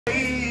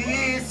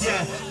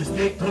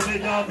lick to me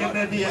now, give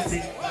me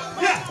basic.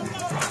 Yeah.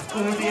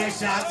 Who they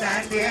shot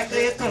and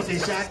they to the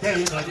shot, there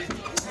you go.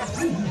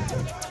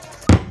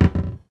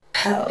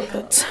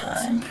 Pelpa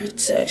time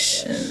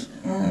protection.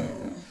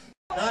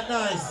 Not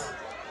nice.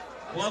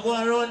 What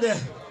going around there?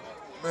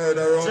 Man,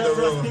 around the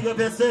road. Pick up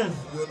yourself.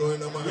 You know, in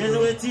the man. You know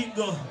where things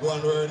go.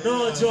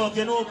 No joke,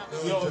 you know. No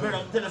Yo, joke. brother,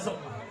 I'm telling you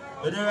something.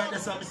 When you write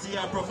this song, I see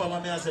your profile,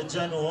 and I say,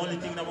 John, the only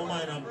thing that my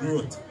mind is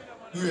growth.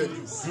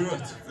 Greatness.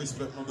 Growth.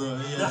 Respect my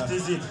brother. Yeah. That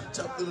is it.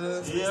 Chop to the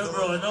left. Yeah,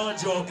 bro, no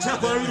joke.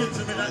 Chop and read it to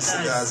me that nice.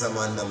 Guys, I'm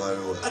under my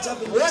road.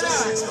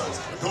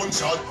 Don't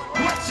shout.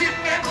 What's it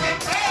meant to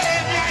be?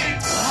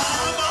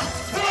 Mama,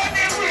 what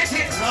is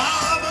it?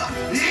 Mama,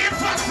 if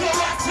I go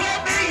to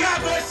me, I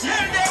will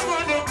send them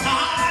on the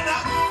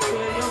corner.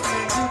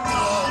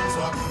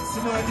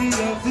 Somebody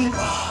of the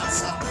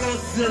past.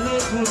 Just a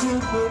little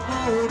bit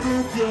more,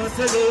 just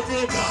a little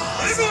bit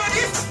more.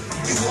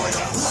 You want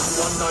to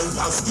one night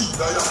and speed,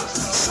 I am.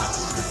 Shot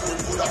you before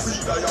you would have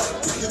freed, I am.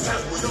 You can't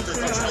go, you get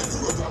a try to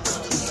rub up.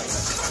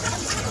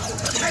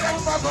 I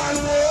am a bad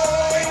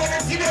boy, when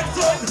I see them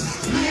son,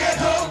 yeah,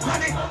 don't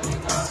panic.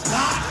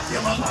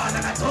 You're a bad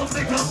and I don't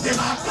think of them,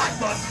 I'm fat,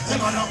 but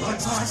they're on one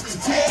touch.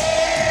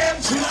 Damn,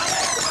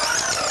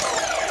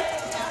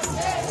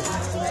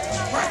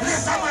 my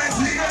place are my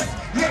players,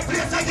 your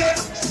place again.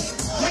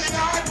 When you're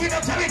not with a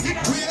charity,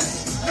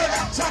 no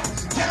laptop,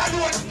 tell a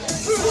load.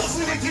 Who's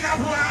making a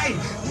boy,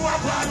 who a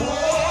bad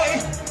boy?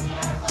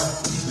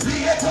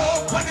 Lay it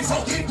up on the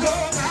fucking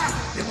ground.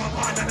 You're a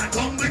bad and I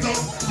don't think of.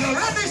 You're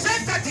on the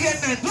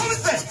entertainment, don't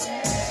say.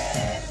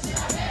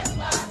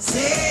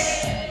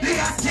 Say, they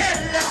are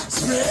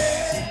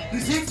the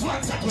 6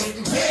 ones are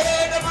 20.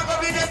 Hey, they're gonna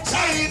be them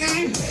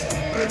tiny.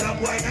 But that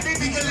boy, and they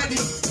big lady.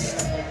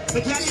 We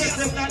can't test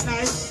them that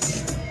nice.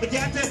 We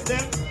can't test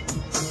them.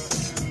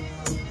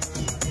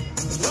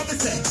 What me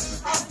say?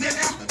 Up there,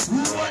 who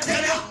are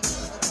there?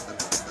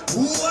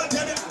 Who are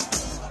there?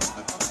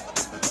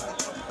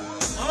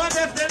 What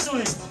have they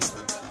doing?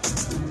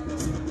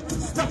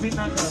 Stop it,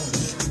 not down.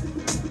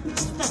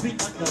 Stop it,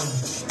 not down.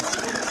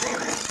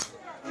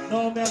 No,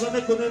 me, I'm gonna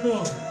make you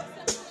know.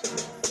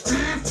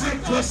 If it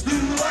was the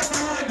one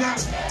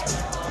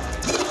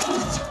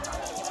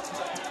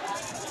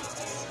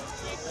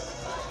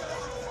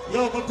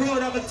yo, my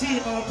brother have a team,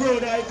 my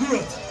brother I grew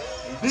up.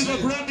 Big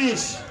up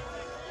Ramesh.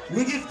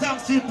 We give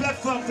thanks to the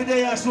platform for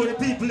they show the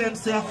people them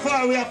say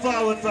far we are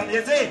forward from,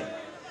 you see?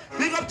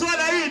 Big up to all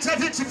the reach of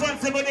Vinci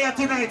fans over there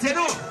tonight, you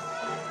know?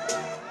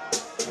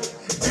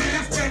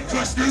 If it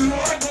was the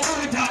one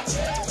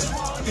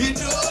you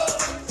know,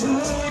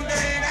 food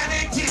in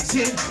the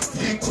kitchen,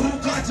 they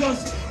cook at us,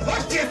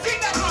 wash their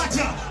finger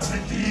water,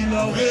 and feel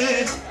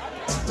away.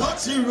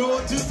 Touch the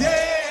road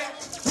today.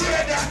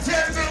 Brother,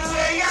 tell me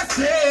where you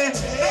say.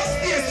 Let's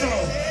get so.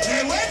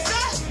 Hey, what's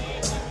that?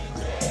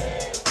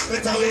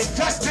 Better we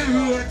touch the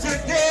road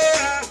today.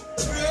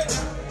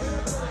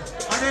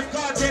 And if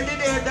God tell me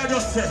there, that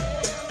just say,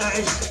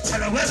 hey,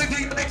 tell her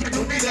everything you make you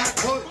do me that.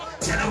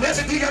 Tell her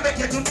everything you make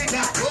you do me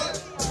that.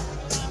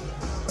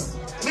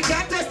 We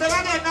can't test the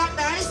one and not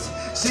nice.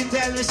 She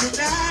tell me she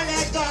not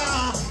let go.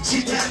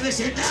 She tell me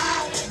she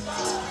not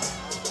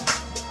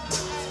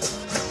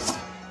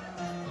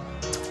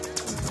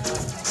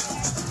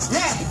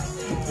let go.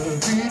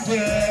 Every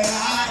day I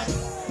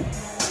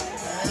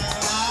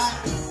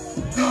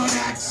know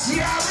that she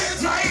will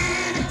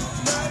trying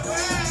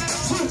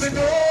to the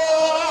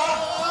door.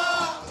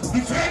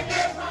 Defend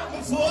them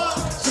before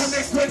so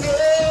make me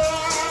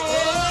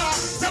know.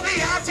 So we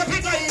have to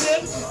pick them.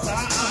 I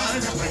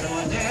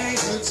day.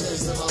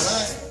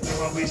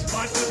 Never wish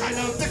much, but I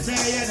love to say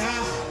it.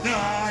 No,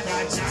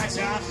 not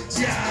cha-cha,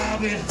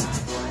 will.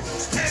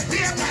 Can't be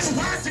a man who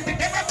wants to be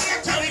never be a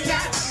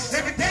character.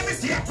 Every day we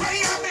see a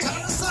prayer, me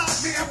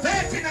a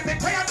faith and me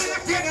prayer, me a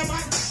fear the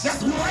man.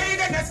 That's why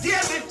they not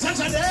scare me. Touch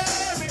a them.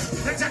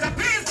 That's a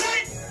peace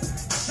night.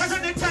 That's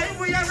at the time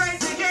we are right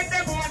to get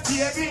them on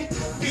TV.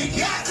 We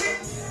got it.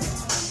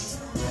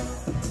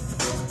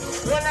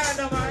 Run on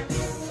the man.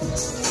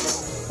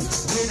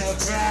 We don't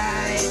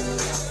cry.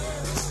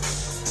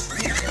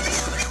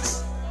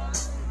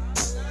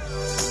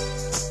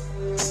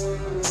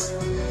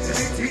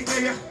 Anything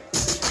there,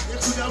 you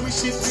could have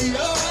wished it for you.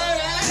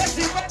 Let's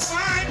see what's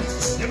mine.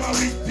 Them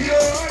always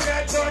pure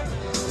that thought.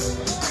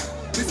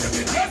 Because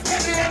we just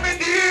get the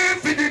remedy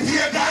for the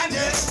dear God.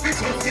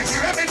 Because get the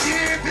remedy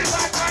for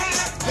my mind.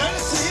 Then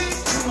see,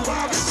 you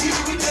are the see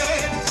we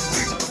dead.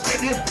 We just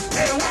get it.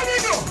 Hey, what do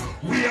you know?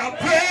 We are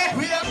praying.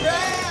 We are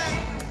praying.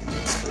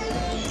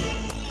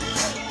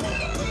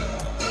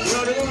 Yo,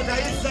 the woman that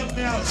eats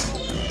something else.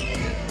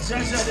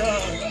 Shasha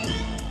dog.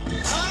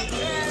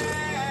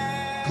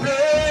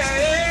 Pray.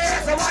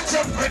 So watch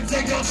your friends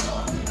again.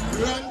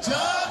 Run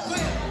talk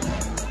with.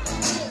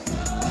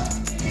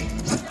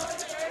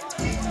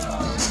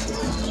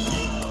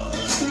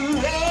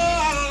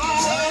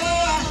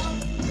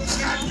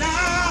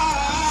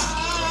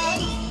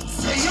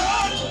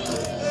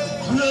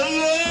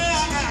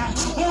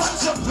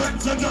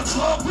 So you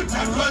talk with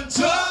and run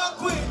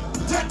talk with.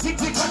 That tick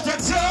tick on the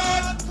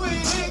talk with.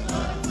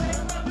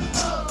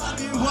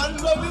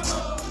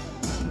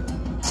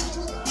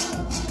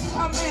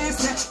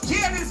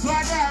 Here is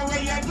what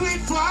where you do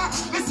it for.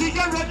 Me see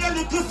you run your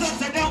little son,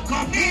 so don't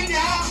come in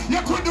here.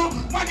 You could do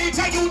money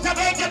to you to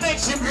make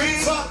she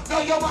breathe. No,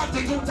 you want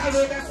to you to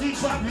read and see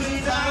for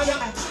breather.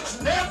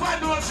 Never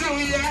know you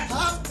yet.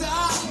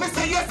 Me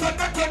say you said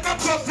not get no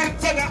profit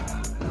to that.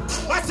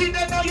 I see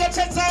them now your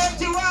chest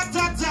out, you want to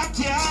attack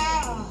ya.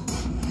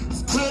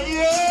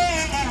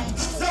 Yeah.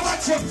 So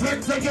what's your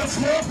friends and your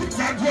profit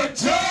and what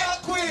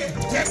joke with?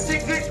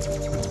 Testing it.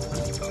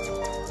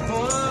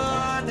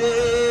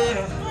 Money.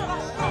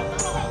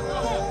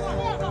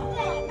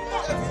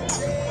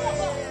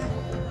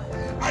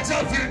 I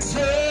jump in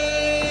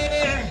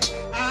chair.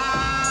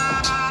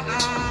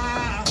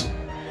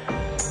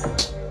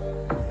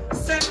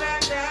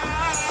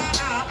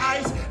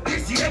 Eyes.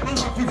 This year we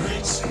want to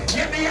rich.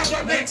 Yeah, me I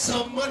gonna make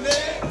some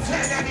money.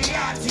 Turn on the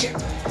yard here.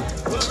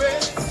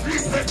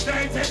 Sleepless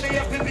nights and me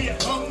up to be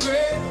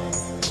hungry.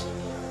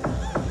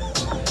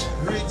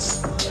 Rich.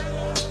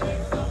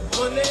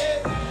 Money.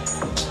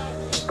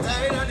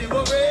 Tired of the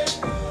worry.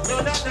 No,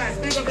 that's nice.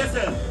 Big up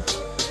yourself.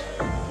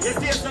 You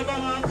see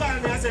someone call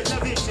me and say,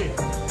 Vinci,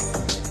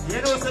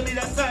 you know some me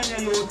that sign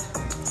you youth.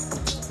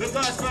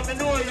 Because from me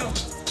know you,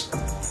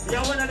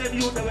 you're one of them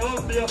youth that will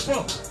humble your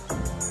fuck.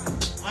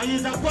 And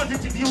he's a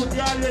positive youth, he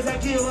always a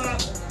give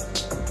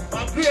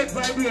a great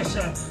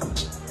vibration.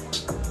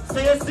 So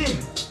you see,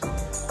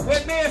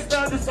 when me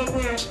start to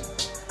somewhere,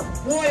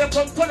 when you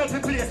come turn up the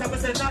place, I'm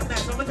going to say, not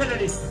nice, I'm going to tell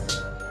you this.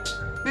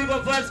 Big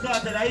up Vance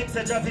Carter, I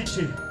say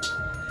Vinci.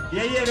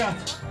 You hear that?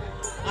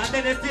 And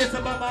then they say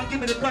some man give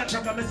me the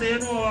contract and I say, you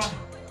know what?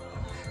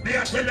 Me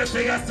I tell you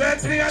say you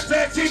search me, I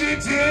search in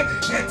it,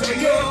 get to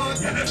you,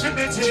 you know see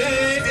me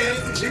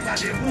if I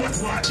the most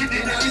watching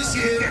in the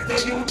shit, get to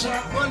you for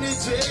money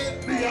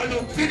trade. Me I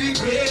look for the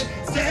grade,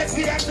 search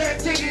me, I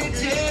search in it,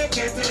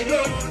 get to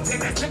you, you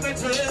know see me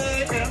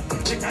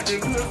if I the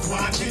most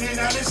watching in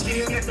the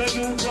shit, get to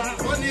you for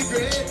money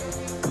grade.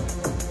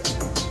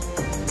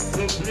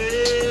 The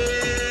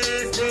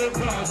place, the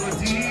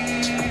poverty.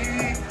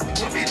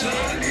 We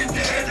don't live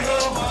there no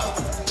more.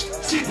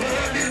 She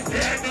don't live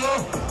there no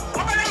more.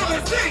 What are the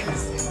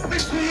things?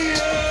 Between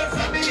us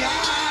and me,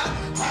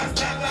 as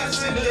long as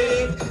she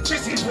live,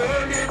 she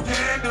won't live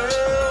there no.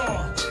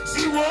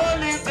 She won't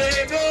live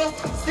there no.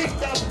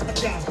 Stick up,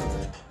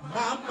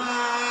 mama.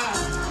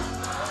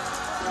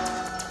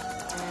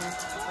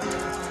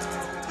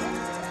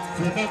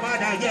 Remember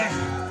that, yeah.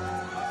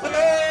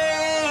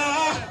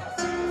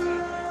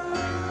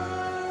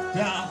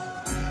 Yeah.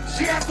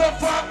 She has to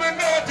farm with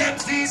no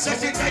dempsey, so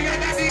she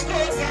tired of the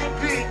goats and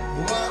feet.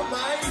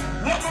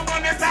 Woman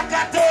on the sack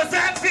of toes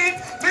and feet,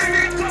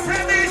 bring to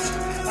finish.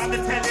 I'm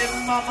telling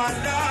mama,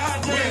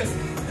 Lord,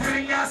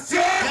 bring us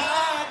your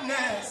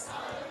darkness.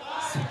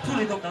 Pull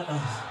it up that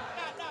nice.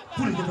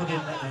 Pull it up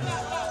again that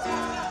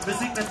nice. The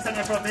sickness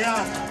singing from the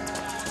heart.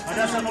 And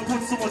that's why I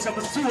put so much of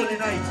my soul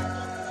in it.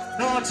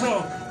 No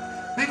joke.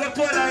 Big up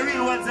to all the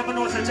real ones that I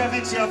know that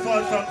Vinci have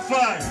fought from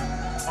far.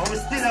 And we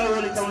still are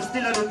holding it, and we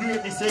still are the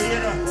greatness, you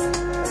hear that?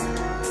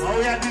 And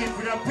we are doing it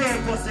for the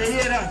purpose, you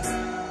hear that?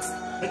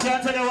 I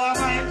can't tell you what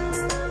I mean.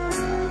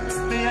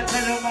 Me I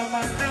tell you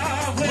mama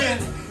now when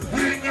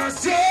bring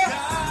us your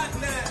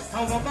darkness.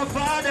 And what my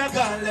father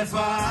got left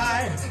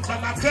eye.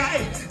 Mama cry,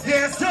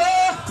 yes sir.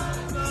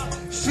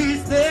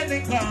 She's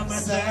standing by my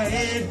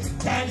side.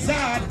 Times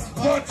hard,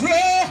 but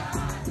pray.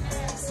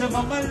 So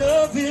mama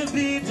love will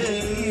be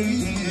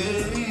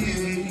there.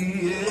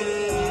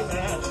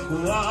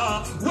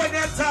 Wow. When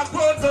you talk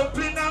about the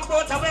plane and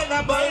boat, I will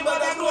not buy,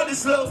 but I know the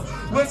slow.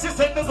 When she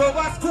said to go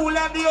to school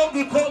and the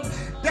hungry come,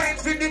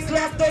 dance in the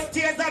class, those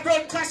tears I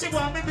run, cause she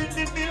want me bring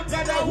the milk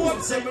and I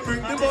won't say me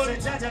bring the money.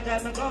 Jaja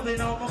got me coming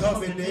home,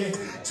 coming in.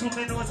 To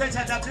me know say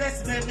Jaja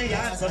bless me, me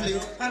answer.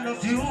 And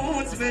of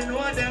youths, me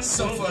know them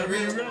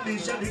suffering,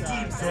 rubbish and the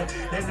keep so.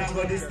 Then I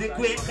got this the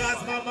quick,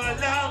 cause mama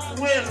love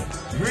will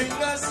bring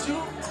us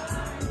through.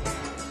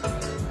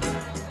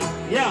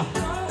 Yeah.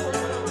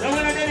 Now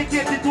when I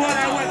dedicate it to all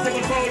I want to go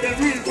for the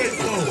real quick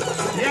flow.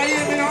 Yeah,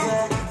 hear me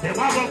now? Them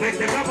have a make,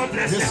 them have a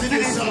bless, them see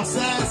the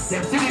success.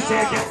 Them see the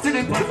share, them see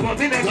the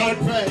perform in the God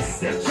press.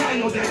 Them try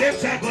out there, them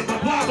try but the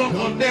bar go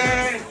come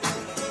there.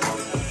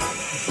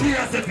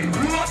 Yes, if you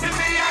grew up in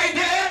me, I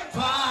did.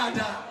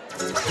 Father.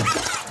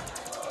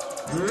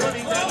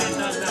 Running down in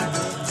that land.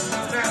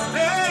 That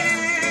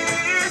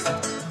place.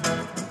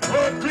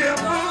 Oh, clear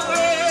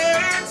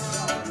movements.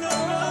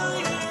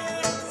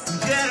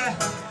 Yeah.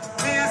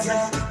 Yes,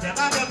 them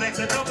have a make,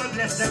 them have a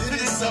bless, them see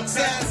the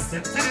success.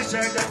 Them see the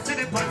share, them see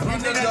the perform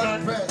in the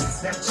God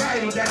press. Them try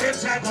out there, them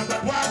try but the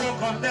bar go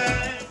come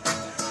there.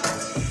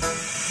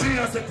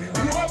 Yes, if you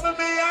grew up in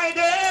me, I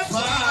did.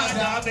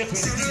 Father, make me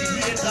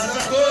see it as I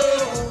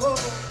go.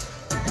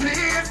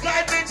 Please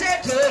guide me,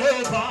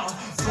 Jehovah.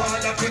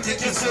 Father,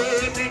 protect your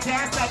soul. Me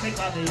can't stop me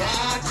cause me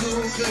heart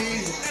too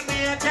clean. And me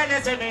a tell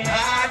you say me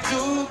heart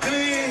too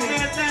clean. Me a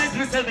nice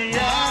me say me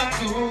heart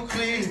too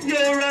clean.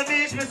 You're a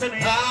bitch me say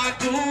me heart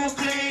too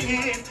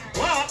clean.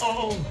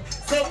 Whoa,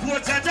 so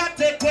put your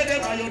take with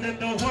them and you them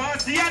no want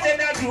see and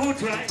then I do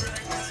try.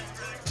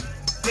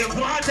 They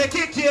want to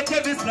kick your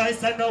every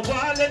slice and no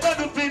wall and no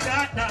do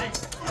that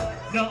nice.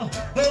 No,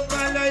 but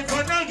my life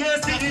on a girl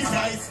see the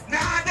size.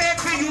 Now they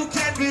for you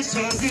can be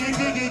so big.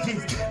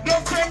 No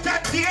sweat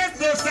and tears,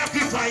 no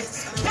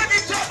sacrifice. Put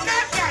it up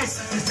that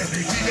nice. This is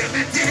the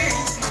everything.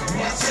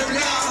 What's your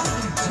love?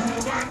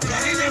 Two man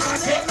can never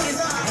take me.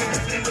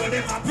 They know they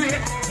my pray.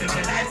 They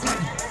my life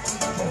on.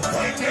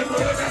 Point them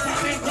road and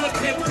I got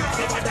them.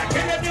 They want to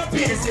tell them your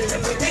pieces.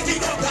 They take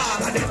it up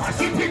down. And they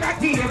must keep in a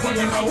tear. But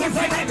they know what's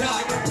in the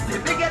dark.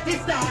 They get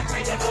this dark.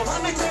 I don't know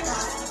how much they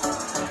got.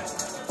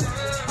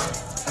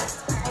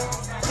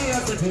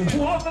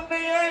 Woman, me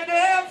and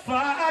them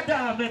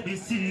Father, let me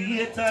see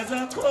it as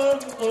I come.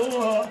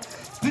 Oh,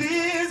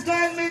 please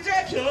guide me,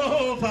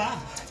 Jehovah.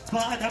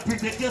 Father,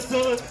 protect your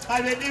soul. I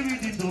already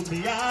reading to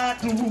me heart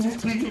to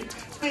clean.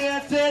 Me I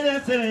tell you,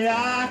 say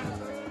heart.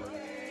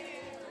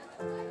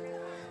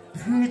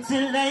 Pretty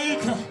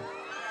like a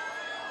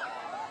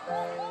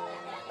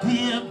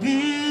baby.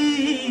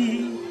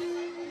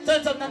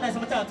 Turn up that nice,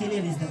 I'm talking to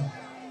ladies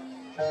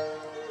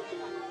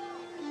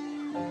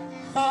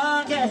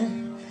now. Again.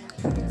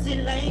 Pretty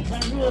like a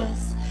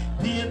rose,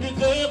 baby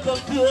girl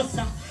come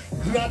closer.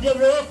 Grab your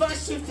rope and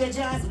shift your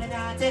jaws, when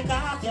I take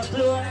off your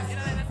clothes.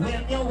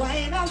 When you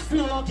whine and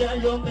flow, girl,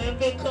 you make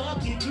me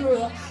cocky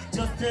grow.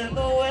 Just tell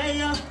me where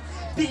you,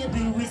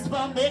 baby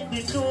whisper, make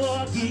me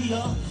know. Give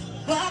you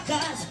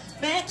backers,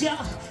 make you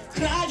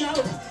cry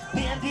out,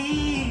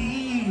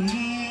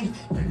 baby.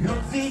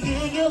 Love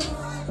forgive you.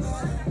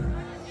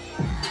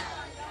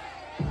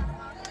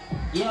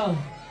 Yo,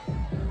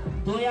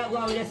 do you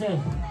go with yourself?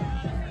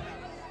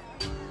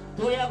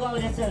 Where you going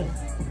with yourself?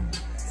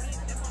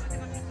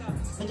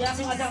 Can you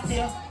sing a song to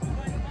you?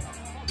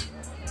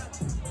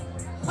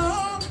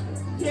 Oh,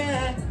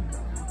 yeah.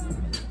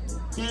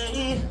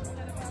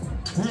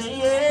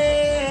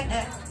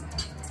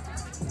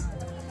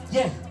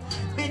 Yeah.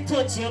 Me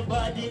touch your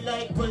body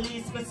like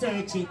police, me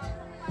search it.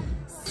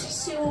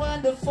 She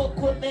want the fuck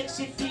what makes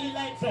she feel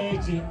like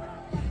virgin.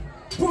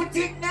 Put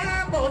it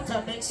now, but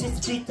I make she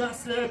spit and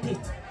slurp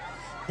it.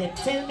 They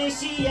tell me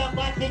she a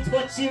bandit,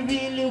 but she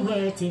really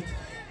worth it.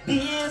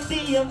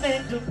 Baby, you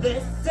meant the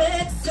best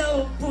sex,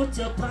 so put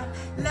your pan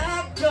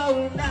like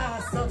go now.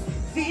 So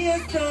feel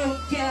so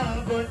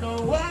can't go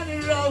no one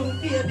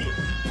around, baby.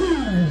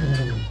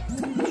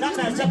 That's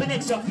nice, drop an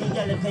extra feel,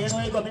 girl, because you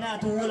know you got me now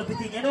to hold up the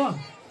thing, you know.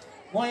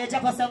 When you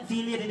drop a some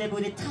feel lady, then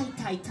with it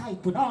tight,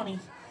 put on it.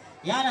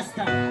 You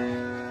understand?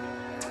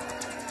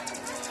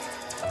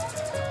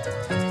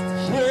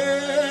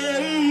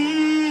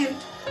 Hey.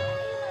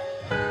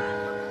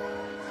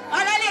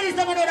 All the ladies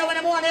don't know that when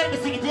I'm on there,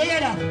 sing it, you hear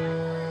that?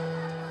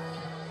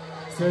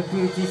 So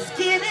pretty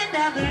skin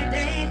another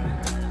day.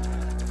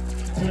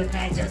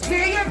 Tonight just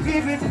wear your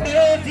favorite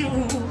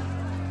perfume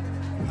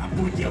and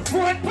put your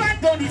foot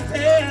back on the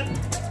step.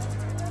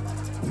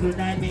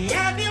 Tonight me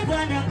have you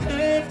wanna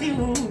curve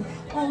you.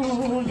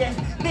 Oh yeah,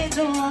 me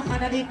know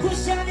under the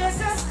cushion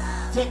yourself.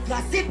 Take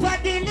a sip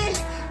of the lip.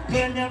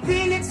 Girl, you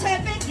really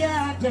tell me,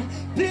 yeah.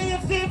 Play your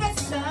favorite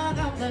song,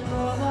 I'm the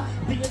over.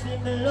 Baby,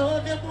 me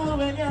love you more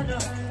when you know.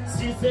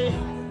 She say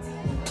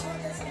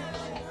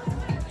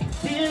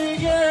feel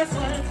just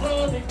one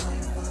for me.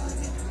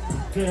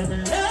 Girl, I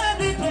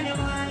love it when you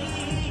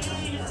whine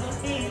for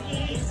me.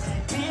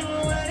 Feel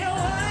when you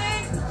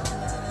whine.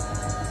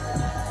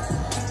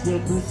 Your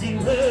pussy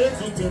hurts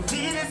and your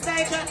feelings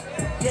like a.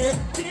 Yeah,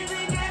 baby,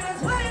 girl,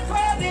 just whine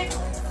for me.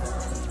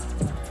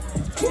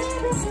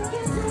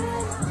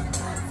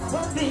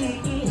 For me,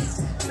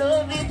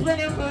 love it when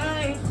you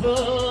whine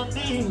for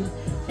me.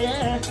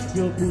 Yeah,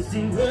 your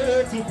pussy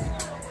hurts it.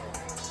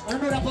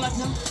 Another part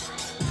now.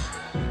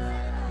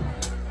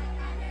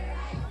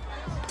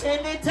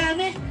 Anytime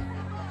me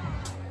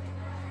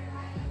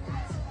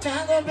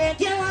now go make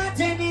you want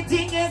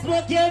anything else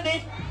but kill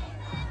me.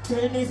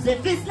 Tell me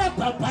if it's not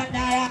Papa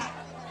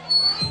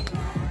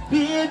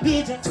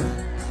baby, just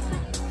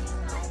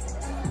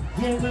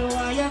tell me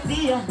why you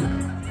feel.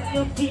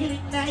 You feel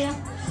it now.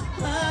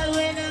 All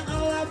when I go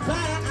up,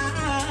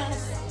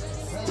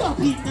 stop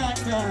it now.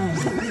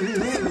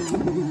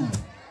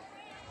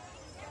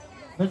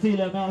 I feel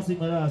like I'm singing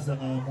my last song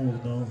and I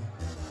move now.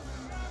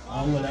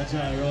 I will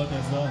try around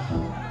this now.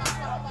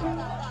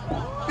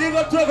 Big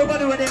up to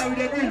everybody when they are with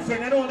their real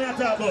friend. I don't want to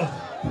talk about.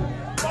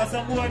 But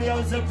some boy they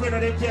have some friend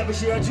and they can't be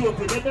sure a joke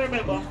with them.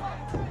 Remember?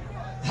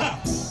 Ha!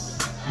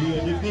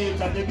 Yeah, the beat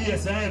and the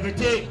bass and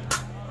everything.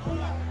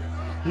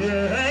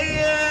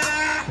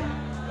 Yeah.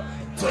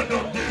 Turn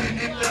up the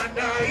rhythm and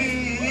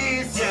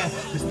nice. Yeah.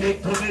 The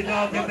stick to me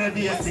now, give me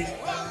basic.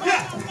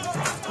 Yeah.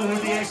 Oh,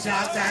 they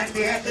shot and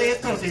they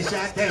to the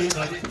shot. There you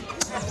go.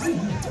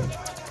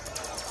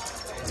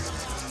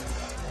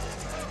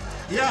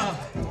 Yeah.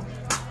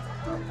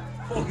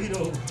 Fuck it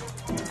up.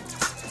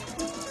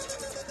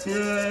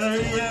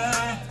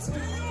 Yeah.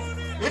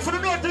 If you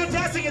don't know the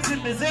dancing, it's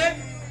in me, say?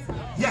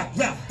 Yeah.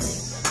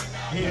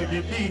 Hear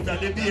the beat and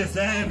the bass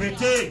and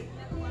everything.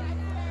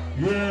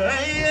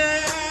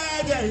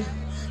 Yeah.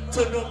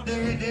 Turn up the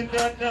rhythm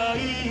and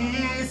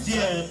nice.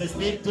 Yeah, me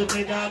speak to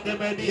me now, give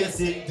me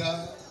basic.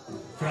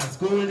 From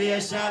school they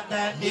shot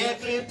that they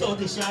clip,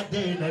 30 shot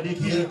they know the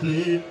kill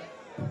clip.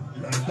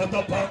 Like cut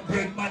up and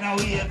break man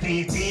away,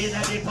 PT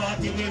at the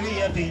party we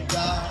raving.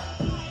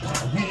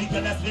 We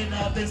gonna spin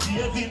off the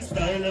saving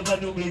style, ever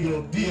do me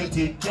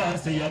updated. Can't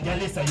say your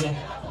girl is a young.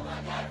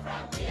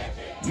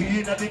 We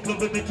in the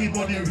club and make it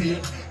money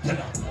real.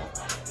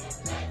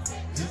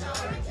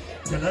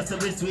 Tell us to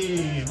be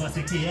sweet, what's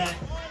the key?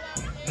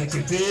 Make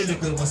you feel the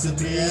good, what's the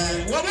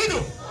key? What we do?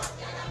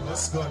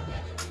 What's good?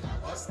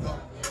 What's good?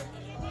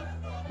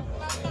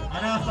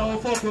 And after we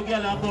fuck with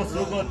girl and bust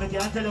so good, I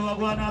can't tell you what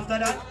going after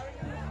that.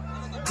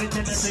 Me tell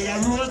you say a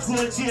rose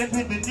gold chain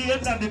with me name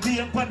and the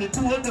beam on the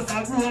tool, the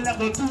fag roll I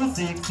go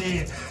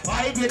 216.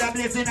 I get a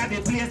blessing at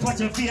the place, watch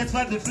your face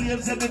for the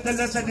flames and me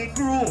tell us and the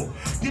crew.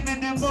 Give me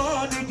the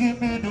money,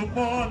 give me the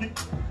money.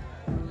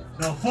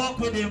 Now fuck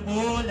with the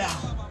mola.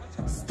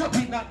 Stop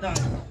it not now.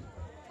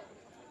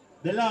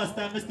 The last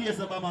time I stay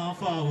some man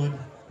forward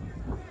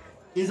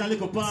is a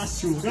little pass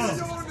through. No.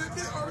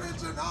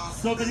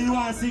 Somebody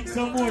want to sing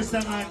some more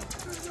song and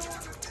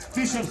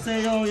Bishop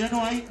say, yo, you know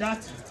I eat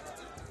that.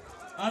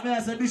 I mean I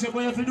say, Bishop,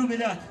 what you have to do with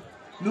that?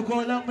 Look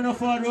how long me no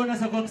fall around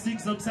as I come sing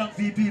some song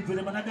for people.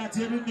 And that's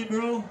you do me,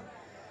 bro.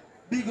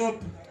 Big up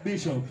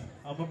Bishop.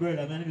 I'm my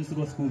brother, man. We used to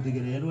go to school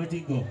together. You know what I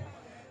think go?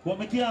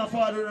 But I can't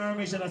fall around a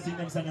mission and sing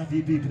them song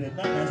for people.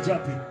 That's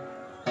dropping.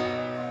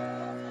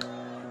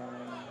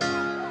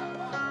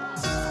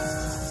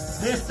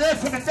 They stay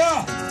from the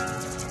door.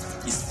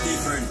 It's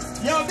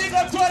different. Yo, big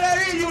up to all the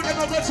real you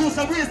never go through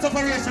some real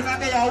separation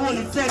and they are all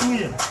in said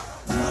way.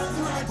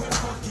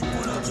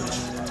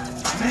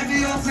 Maybe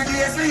you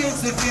forget to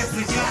use the face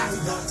with you.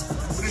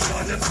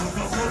 Because the food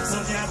no food so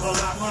they go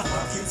back my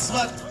fucking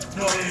slut.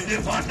 No, in the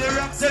pot the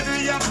rock said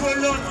we are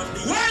pull on.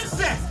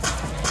 Wednesday.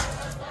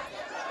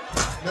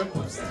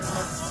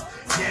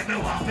 Yeah, me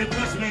want to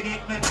push me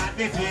get me not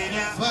the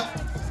failure.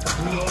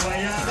 Blow where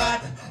you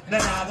got,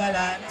 then I have a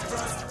lot.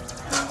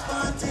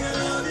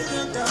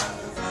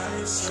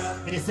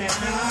 Me say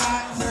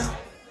nah.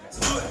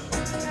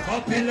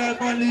 Up in like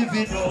my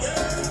living up.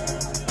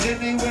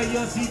 Anywhere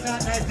you see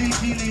that nice be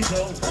chilling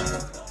out.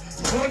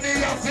 Only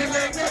you feel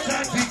like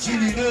that be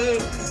chilling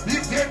out.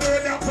 If you know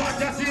the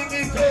part of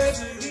singing goes,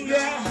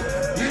 yeah.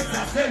 It's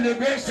a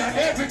celebration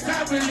every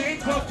time we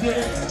link up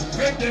here.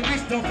 Make the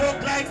Mr. Folk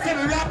like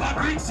every rapper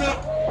brings up.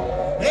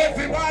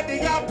 Everybody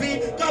happy,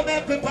 come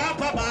make me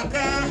papa back.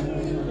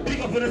 Big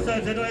up for the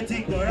sons, you know I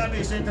think though,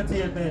 Ramesh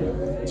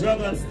Entertainment,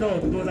 Drug and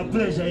Stuff, it was a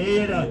pleasure, you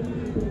hear that?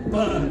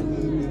 Man.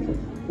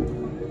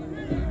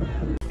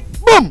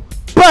 Boom!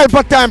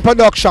 Pelpa Time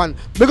Production.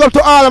 Big up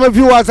to all of my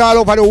viewers all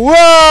over the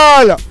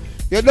world.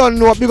 You don't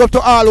know, big up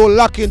to all who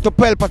lock into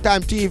Pelpa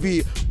Time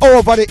TV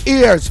over the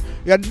years.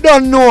 You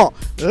don't know.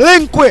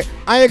 Link with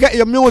and you get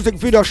your music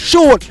video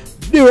shoot,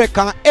 direct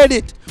and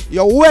edit,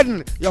 your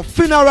wedding, your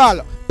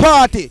funeral,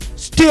 party,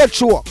 stage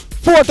show,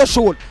 photo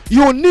shoot,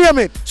 you name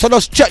it. So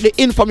just check the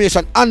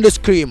information on the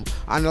screen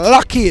and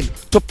lock in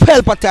to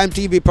Pelpa Time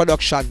TV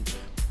Production.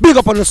 Big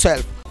up on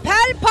yourself.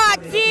 Pelpa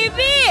TV!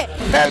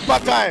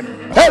 Pelpa Time!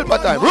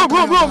 Pelpa Time! Room!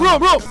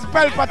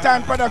 Pelpa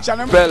Time Production.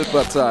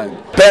 Pelpa Time.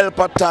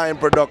 Pelpa Time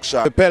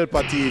Production.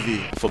 Pelpa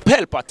TV. For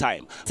Pelpa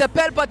Time. It's a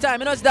Pelpa Time,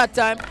 you know it's that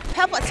time.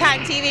 Pelpa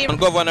Time TV. I'm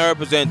governor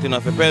representing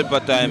of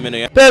Pelpa Time, you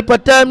know.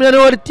 Pelpa Time, you know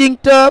what the thing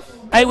tough?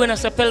 I when I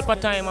say Pelpa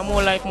Time, I'm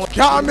more like more.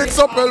 Can't mix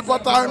up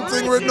Pelpa Time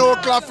thing with no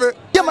coffee.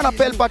 Yeah, man, a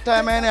Pelpa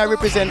Time, and I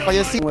represent for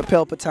you. See, with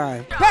Pelpa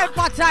Time.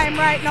 Pelpa Time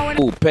right now.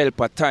 Oh,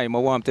 Pelpa Time, I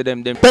want to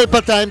them.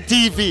 Pelpa Time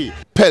TV.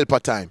 Pelpa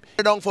Time.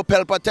 Down for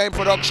Pelpa Time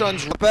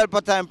Productions.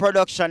 Pelpa Time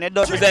Production. It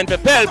does Present for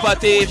Pelpa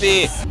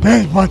TV.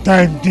 Pelpa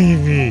Time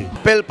TV.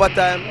 Pelpa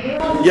Time.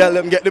 Yeah,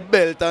 let them get the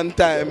belt on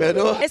time, you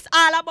know. It's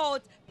all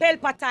about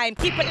Pelpa Time.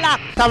 Keep it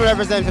locked. Come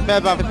represent for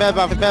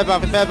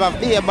Pelpa,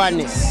 be a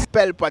badness.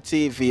 Pelpa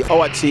TV,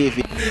 our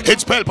TV.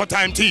 It's Pelpa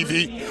Time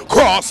TV.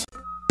 Cross.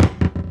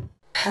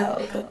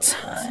 Pelpa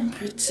Time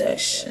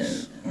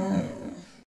Protection.